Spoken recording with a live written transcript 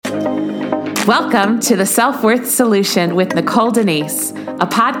Welcome to the Self-Worth Solution with Nicole Denise, a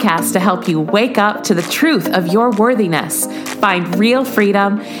podcast to help you wake up to the truth of your worthiness, find real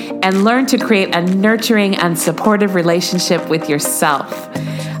freedom, and learn to create a nurturing and supportive relationship with yourself.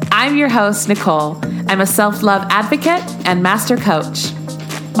 I'm your host, Nicole. I'm a self-love advocate and master coach.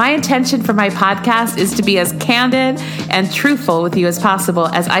 My intention for my podcast is to be as candid and truthful with you as possible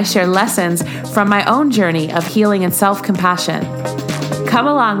as I share lessons from my own journey of healing and self-compassion. Come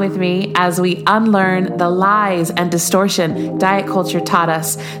along with me as we unlearn the lies and distortion diet culture taught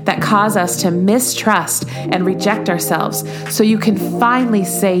us that cause us to mistrust and reject ourselves so you can finally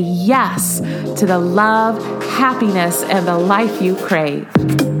say yes to the love, happiness, and the life you crave.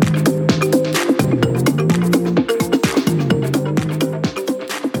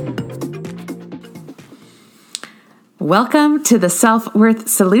 Welcome to the Self-Worth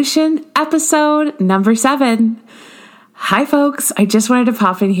Solution, episode number 7. Hi, folks. I just wanted to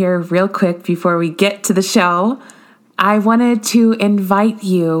pop in here real quick before we get to the show. I wanted to invite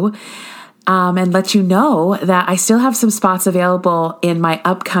you and let you know that I still have some spots available in my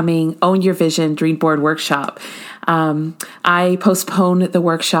upcoming Own Your Vision Dream Board workshop. I postponed the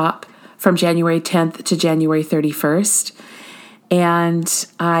workshop from January 10th to January 31st, and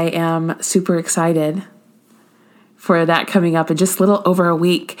I am super excited for that coming up in just a little over a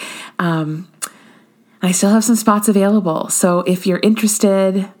week. I still have some spots available. So if you're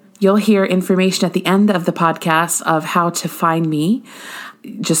interested, you'll hear information at the end of the podcast of how to find me.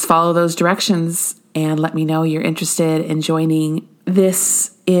 Just follow those directions and let me know you're interested in joining.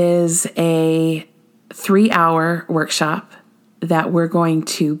 This is a 3-hour workshop that we're going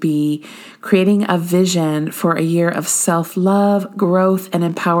to be creating a vision for a year of self-love, growth, and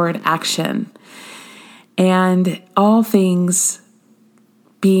empowered action. And all things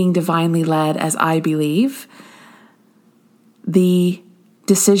being divinely led as I believe. The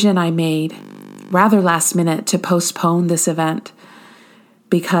decision I made rather last minute to postpone this event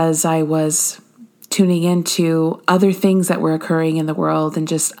because I was tuning into other things that were occurring in the world and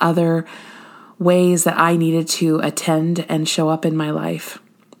just other ways that I needed to attend and show up in my life.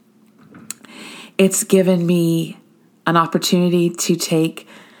 It's given me an opportunity to take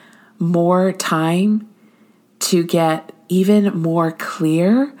more time to get even more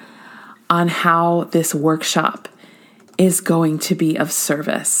clear on how this workshop is going to be of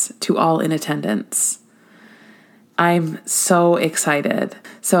service to all in attendance. I'm so excited.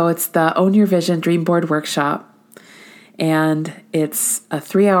 So it's the Own Your Vision Dream Board Workshop, and it's a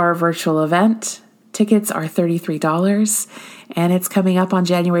 3-hour virtual event. Tickets are $33, and it's coming up on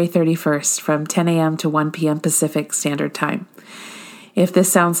January 31st from 10 a.m. to 1 p.m. Pacific Standard Time. If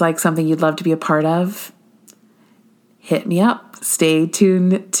this sounds like something you'd love to be a part of, hit me up. Stay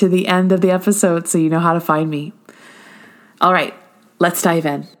tuned to the end of the episode so you know how to find me. All right, let's dive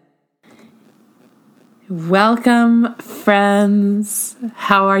in. Welcome, friends.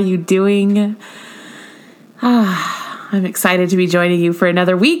 How are you doing? I'm excited to be joining you for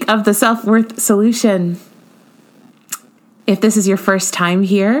another week of the Self-Worth Solution. If this is your first time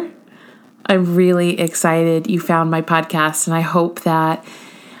here, I'm really excited you found my podcast, and I hope that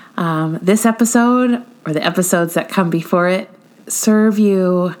this episode or the episodes that come before it serve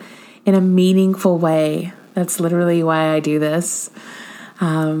you in a meaningful way. That's literally why I do this.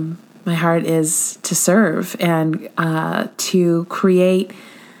 My heart is to serve and to create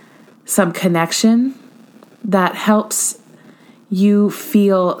some connection that helps you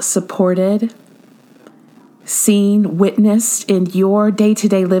feel supported, seen, witnessed in your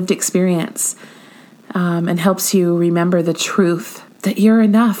day-to-day lived experience, and helps you remember the truth that you're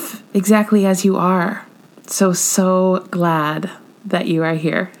enough exactly as you are. So glad that you are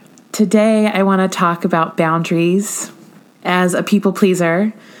here. Today, I want to talk about boundaries. As a people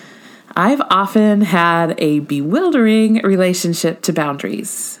pleaser, I've often had a bewildering relationship to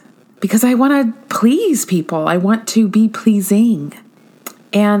boundaries because I want to please people. I want to be pleasing.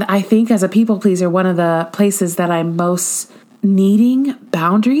 And I think as a people pleaser, one of the places that I'm most needing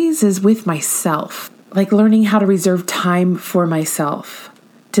boundaries is with myself, like learning how to reserve time for myself.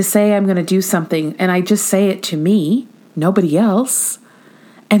 To say I'm going to do something, and I just say it to me, nobody else,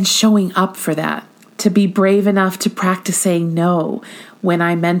 and showing up for that. To be brave enough to practice saying no when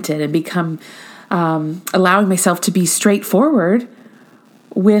I meant it and become allowing myself to be straightforward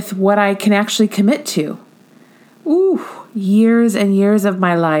with what I can actually commit to. Years and years of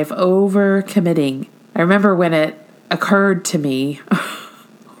my life over committing. I remember when it occurred to me,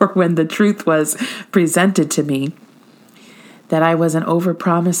 or when the truth was presented to me, that I was an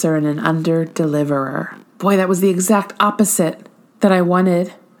overpromiser and an under-deliverer. Boy, that was the exact opposite that I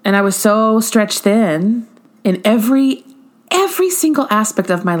wanted. And I was so stretched thin in every every single aspect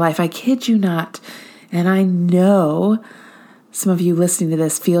of my life. I kid you not. And I know some of you listening to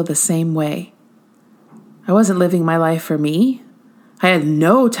this feel the same way. I wasn't living my life for me. I had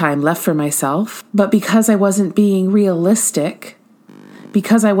no time left for myself. But because I wasn't being realistic,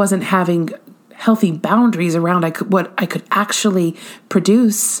 because I wasn't having healthy boundaries around what I could actually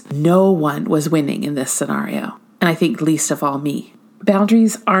produce, no one was winning in this scenario. And I think least of all me.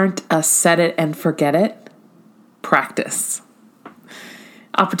 Boundaries aren't a set it and forget it practice.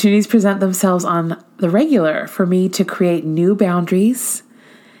 Opportunities present themselves on the regular for me to create new boundaries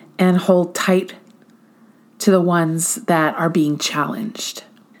and hold tight to the ones that are being challenged.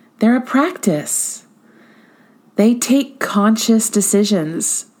 They're a practice. They take conscious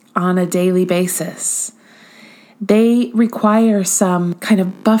decisions on a daily basis. They require some kind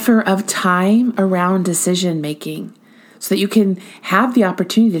of buffer of time around decision making so that you can have the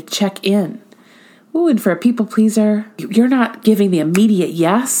opportunity to check in. Ooh, and for a people pleaser, you're not giving the immediate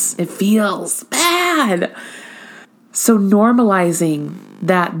yes. It feels bad. So normalizing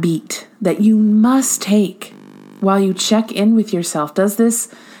that beat that you must take while you check in with yourself.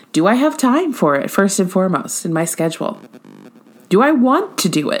 Do I have time for it, first and foremost, in my schedule? Do I want to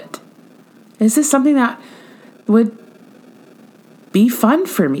do it? Is this something that would be fun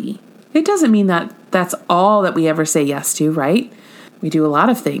for me? It doesn't mean that that's all that we ever say yes to, right? We do a lot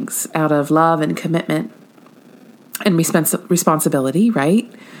of things out of love and commitment and responsibility,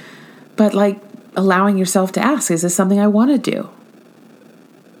 right? But like allowing yourself to ask, is this something I want to do?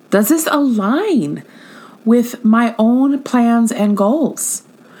 Does this align with my own plans and goals?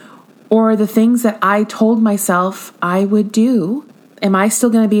 Or the things that I told myself I would do, am I still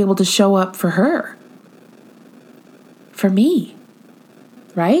going to be able to show up for her? For me,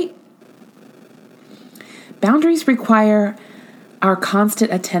 right? Boundaries require our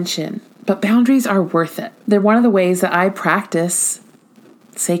constant attention, but boundaries are worth it. They're one of the ways that I practice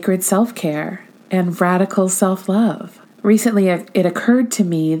sacred self-care and radical self-love. Recently, it occurred to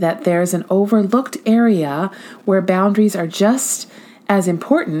me that there's an overlooked area where boundaries are just as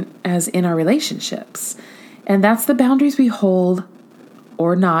important as in our relationships. And that's the boundaries we hold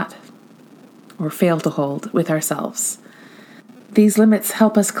or not, or fail to hold with ourselves. These limits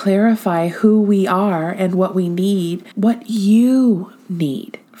help us clarify who we are and what we need, what you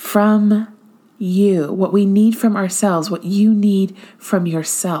need from you, what we need from ourselves, what you need from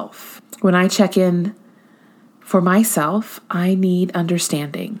yourself. When I check in for myself, I need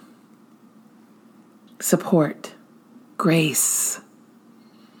understanding, support, grace,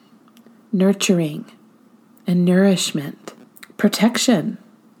 nurturing and nourishment, protection,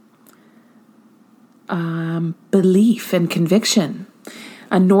 belief and conviction,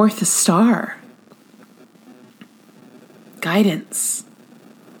 a North Star, guidance.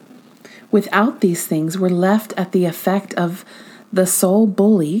 Without these things, we're left at the effect of the soul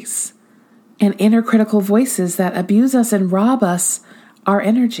bullies and inner critical voices that abuse us and rob us our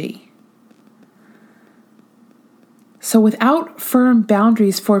energy. So without firm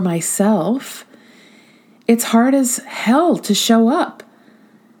boundaries for myself, it's hard as hell to show up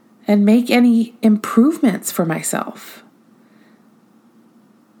and make any improvements for myself.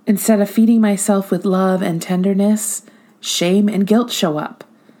 Instead of feeding myself with love and tenderness, shame and guilt show up.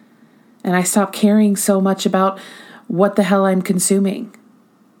 And I stop caring so much about what the hell I'm consuming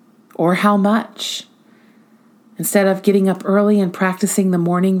or how much. Instead of getting up early and practicing the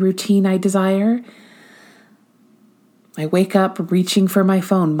morning routine I desire, I wake up reaching for my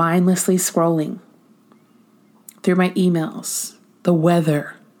phone, mindlessly scrolling through my emails, the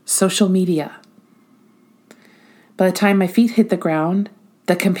weather, social media. By the time my feet hit the ground,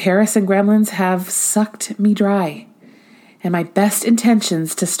 the comparison gremlins have sucked me dry. And my best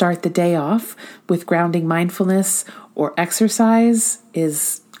intentions to start the day off with grounding mindfulness or exercise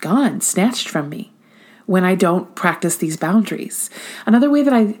is gone, snatched from me when I don't practice these boundaries. Another way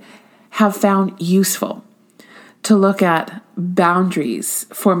that I have found useful to look at boundaries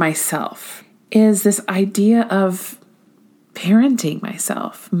for myself is this idea of parenting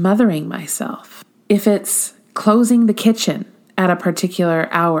myself, mothering myself. If it's closing the kitchen at a particular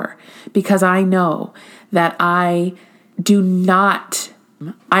hour because I know that I do not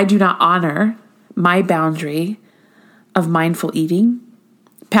honor my boundary of mindful eating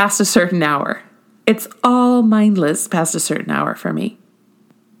past a certain hour. It's all mindless past a certain hour for me.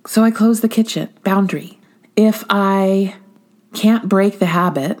 So I close the kitchen, boundary. If I can't break the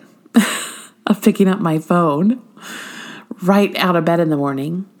habit of picking up my phone right out of bed in the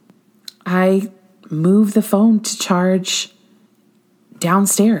morning, I move the phone to charge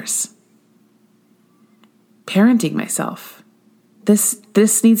downstairs. Parenting myself.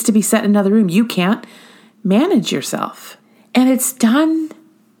 This needs to be set in another room. You can't manage yourself. And it's done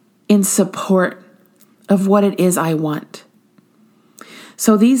in support of what it is I want.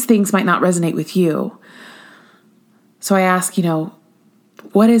 So these things might not resonate with you. So I ask,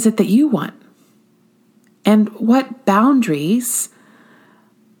 what is it that you want? And what boundaries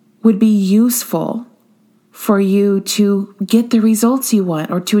would be useful for you to get the results you want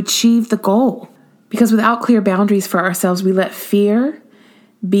or to achieve the goal? Because without clear boundaries for ourselves, we let fear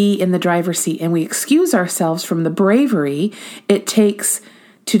be in the driver's seat and we excuse ourselves from the bravery it takes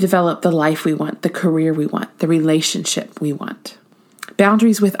to develop the life we want, the career we want, the relationship we want.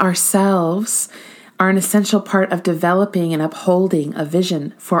 Boundaries with ourselves are an essential part of developing and upholding a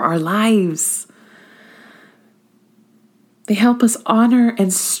vision for our lives. They help us honor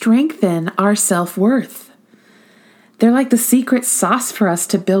and strengthen our self-worth. They're like the secret sauce for us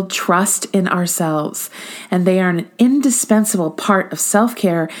to build trust in ourselves, and they are an indispensable part of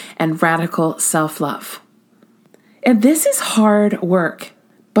self-care and radical self-love. And this is hard work,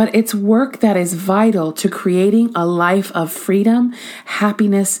 but it's work that is vital to creating a life of freedom,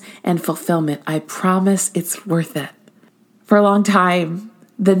 happiness, and fulfillment. I promise it's worth it. For a long time,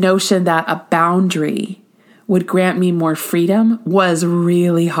 the notion that a boundary would grant me more freedom was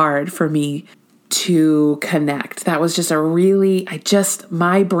really hard for me to connect. That was just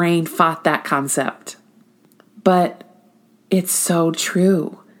my brain fought that concept. But it's so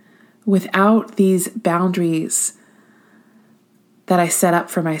true. Without these boundaries that I set up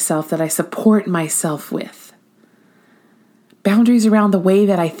for myself, that I support myself with, boundaries around the way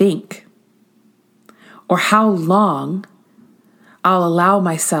that I think, or how long I'll allow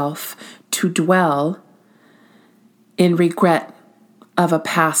myself to dwell in regret of a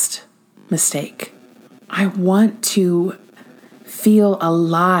past mistake. I want to feel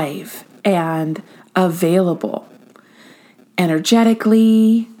alive and available,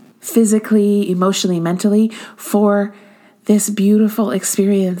 energetically, physically, emotionally, mentally, for this beautiful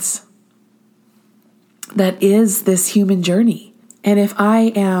experience that is this human journey. And if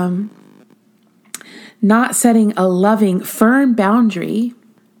I am not setting a loving, firm boundary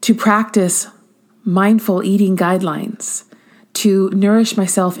to practice mindful eating guidelines, to nourish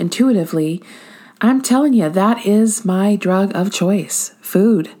myself intuitively, I'm telling you, that is my drug of choice.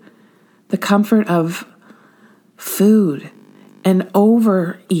 Food. The comfort of food and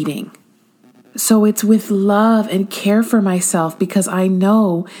overeating. So it's with love and care for myself, because I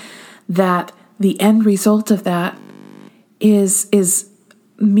know that the end result of that is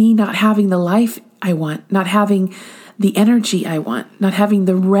me not having the life I want, not having the energy I want, not having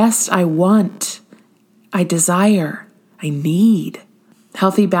the rest I want, I desire, I need.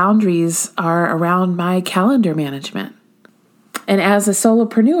 Healthy boundaries are around my calendar management. And as a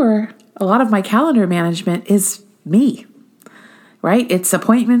solopreneur, a lot of my calendar management is me, right? It's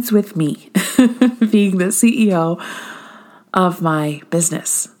appointments with me, being the CEO of my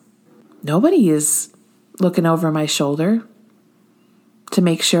business. Nobody is looking over my shoulder to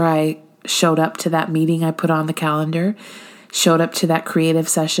make sure I showed up to that meeting I put on the calendar, showed up to that creative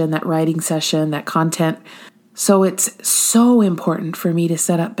session, that writing session, that content. So it's so important for me to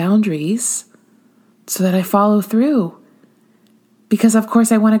set up boundaries so that I follow through. Because of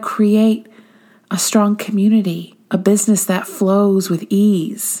course I want to create a strong community, a business that flows with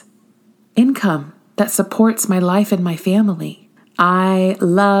ease, income that supports my life and my family. I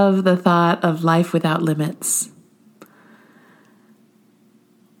love the thought of life without limits.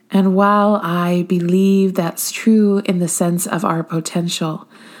 And while I believe that's true in the sense of our potential,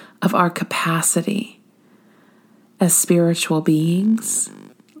 of our capacity as spiritual beings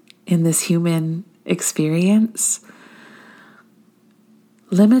in this human experience,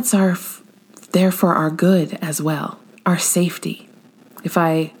 limits are there for our good as well, our safety. If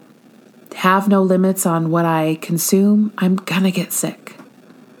I have no limits on what I consume, I'm gonna get sick.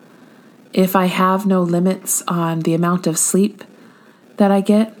 If I have no limits on the amount of sleep that I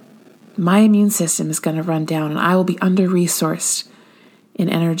get, my immune system is going to run down and I will be under-resourced in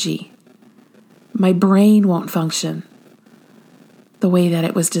energy. My brain won't function the way that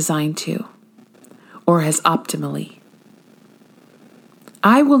it was designed to, or as optimally.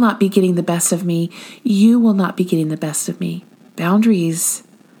 I will not be getting the best of me. You will not be getting the best of me. Boundaries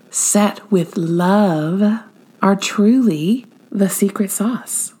set with love are truly the secret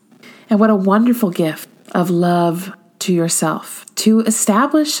sauce. And what a wonderful gift of love to yourself, to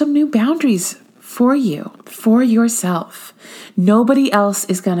establish some new boundaries for you, for yourself. Nobody else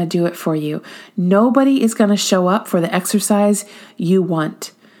is going to do it for you. Nobody is going to show up for the exercise you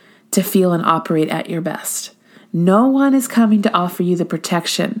want to feel and operate at your best. No one is coming to offer you the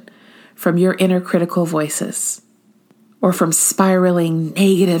protection from your inner critical voices or from spiraling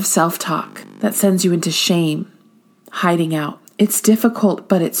negative self-talk that sends you into shame hiding out. It's difficult,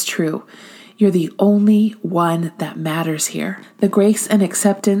 but it's true. You're the only one that matters here. The grace and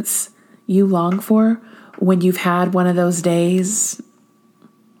acceptance you long for when you've had one of those days,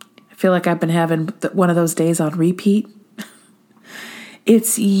 I feel like I've been having one of those days on repeat.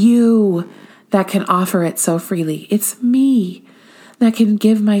 It's you that can offer it so freely. It's me that can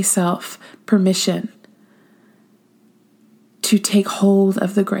give myself permission to take hold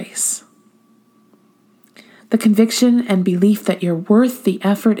of the grace. The conviction and belief that you're worth the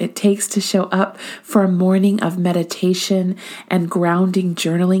effort it takes to show up for a morning of meditation and grounding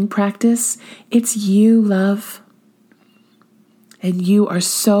journaling practice. It's you, love. And you are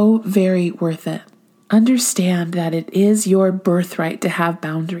so very worth it. Understand that it is your birthright to have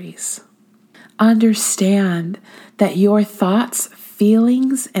boundaries. Understand that your thoughts,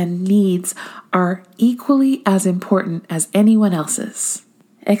 feelings, and needs are equally as important as anyone else's.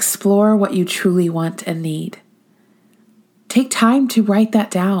 Explore what you truly want and need. Take time to write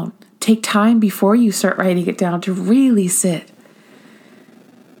that down. Take time before you start writing it down to really sit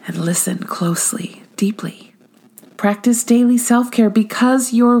and listen closely, deeply. Practice daily self-care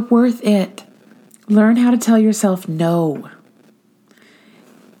because you're worth it. Learn how to tell yourself no.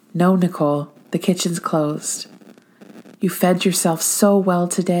 No, Nicole, the kitchen's closed. You fed yourself so well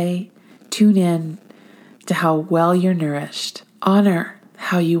today. Tune in to how well you're nourished. Honor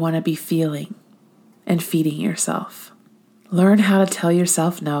how you want to be feeling and feeding yourself. Learn how to tell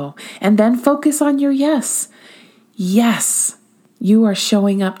yourself no, and then focus on your yes. Yes, you are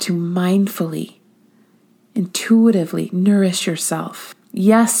showing up to mindfully, intuitively nourish yourself.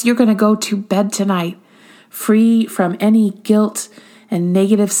 Yes, you're going to go to bed tonight free from any guilt and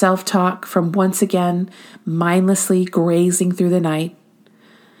negative self-talk from once again mindlessly grazing through the night.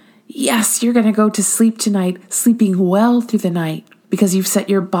 Yes, you're going to go to sleep tonight sleeping well through the night because you've set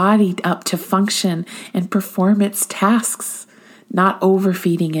your body up to function and perform its tasks, not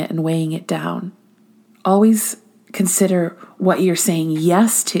overfeeding it and weighing it down. Always consider what you're saying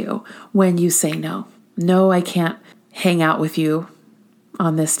yes to when you say no. No, I can't hang out with you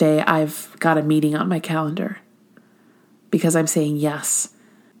on this day. I've got a meeting on my calendar because I'm saying yes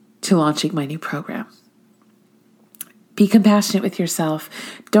to launching my new program. Be compassionate with yourself.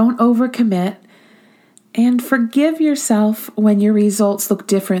 Don't overcommit, and forgive yourself when your results look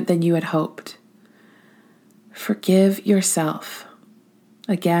different than you had hoped. Forgive yourself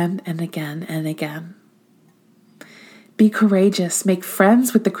again and again and again. Be courageous. Make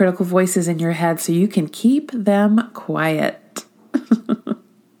friends with the critical voices in your head so you can keep them quiet.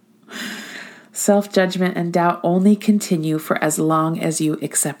 Self-judgment and doubt only continue for as long as you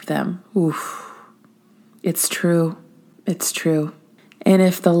accept them. Oof. It's true. It's true. And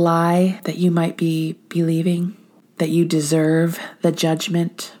if the lie that you might be believing, that you deserve the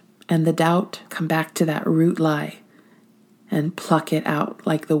judgment and the doubt, come back to that root lie and pluck it out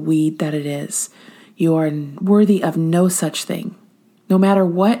like the weed that it is. You are worthy of no such thing, no matter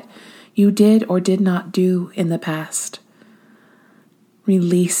what you did or did not do in the past.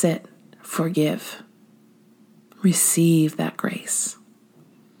 Release it. Forgive. Receive that grace.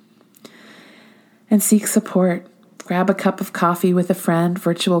 And seek support. Grab a cup of coffee with a friend,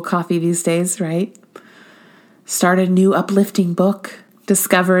 virtual coffee these days, right? Start a new uplifting book.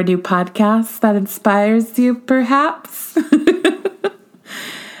 Discover a new podcast that inspires you, perhaps.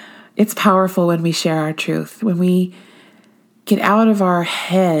 It's powerful when we share our truth, when we get out of our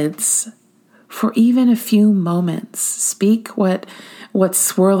heads for even a few moments. Speak what's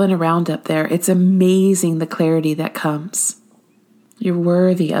swirling around up there. It's amazing the clarity that comes. You're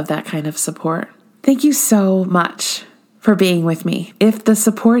worthy of that kind of support. Thank you so much for being with me. If the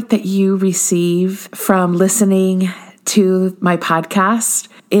support that you receive from listening to my podcast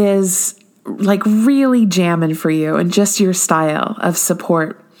is like really jamming for you and just your style of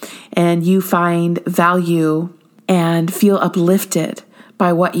support, and you find value and feel uplifted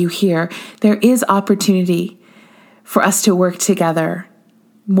by what you hear, there is opportunity for us to work together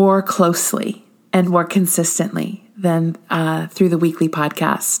more closely and more consistently than through the weekly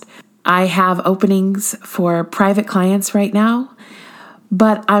podcast. I have openings for private clients right now,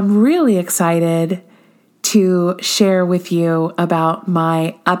 but I'm really excited to share with you about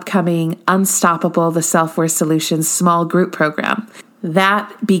my upcoming Unstoppable the Self-Worth Solutions small group program.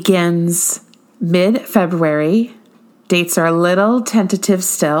 That begins mid-February. Dates are a little tentative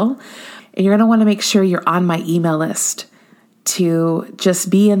still, and you're going to want to make sure you're on my email list to just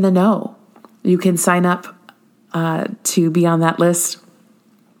be in the know. You can sign up to be on that list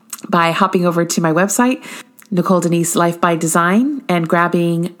by hopping over to my website, Nicole Denise Life by Design, and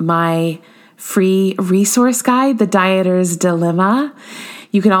grabbing my free resource guide, The Dieter's Dilemma.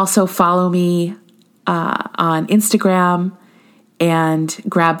 You can also follow me on Instagram and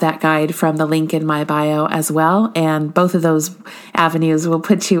grab that guide from the link in my bio as well. And both of those avenues will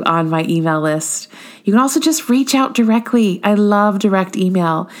put you on my email list. You can also just reach out directly. I love direct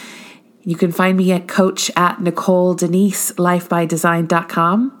email. You can find me at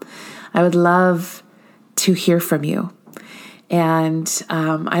coach@NicoleDeniseLifeByDesign.com. I would love to hear from you. And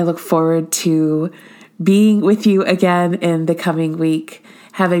I look forward to being with you again in the coming week.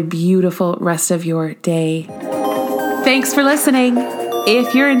 Have a beautiful rest of your day. Thanks for listening.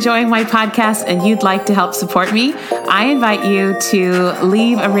 If you're enjoying my podcast and you'd like to help support me, I invite you to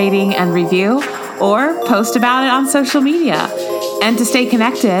leave a rating and review or post about it on social media. And to stay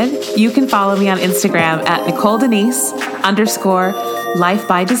connected, you can follow me on Instagram at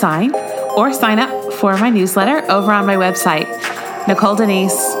NicoleDenise_LifeByDesign or sign up for my newsletter over on my website,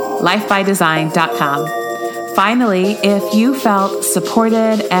 NicoleDeniseLifeByDesign.com. Finally, if you felt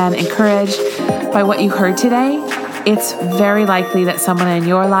supported and encouraged by what you heard today, it's very likely that someone in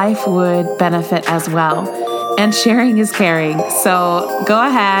your life would benefit as well. And sharing is caring. So go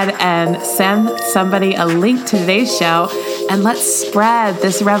ahead and send somebody a link to today's show, and let's spread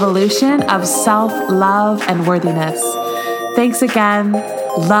this revolution of self-love and worthiness. Thanks again.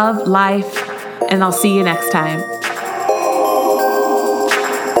 Love life, and I'll see you next time.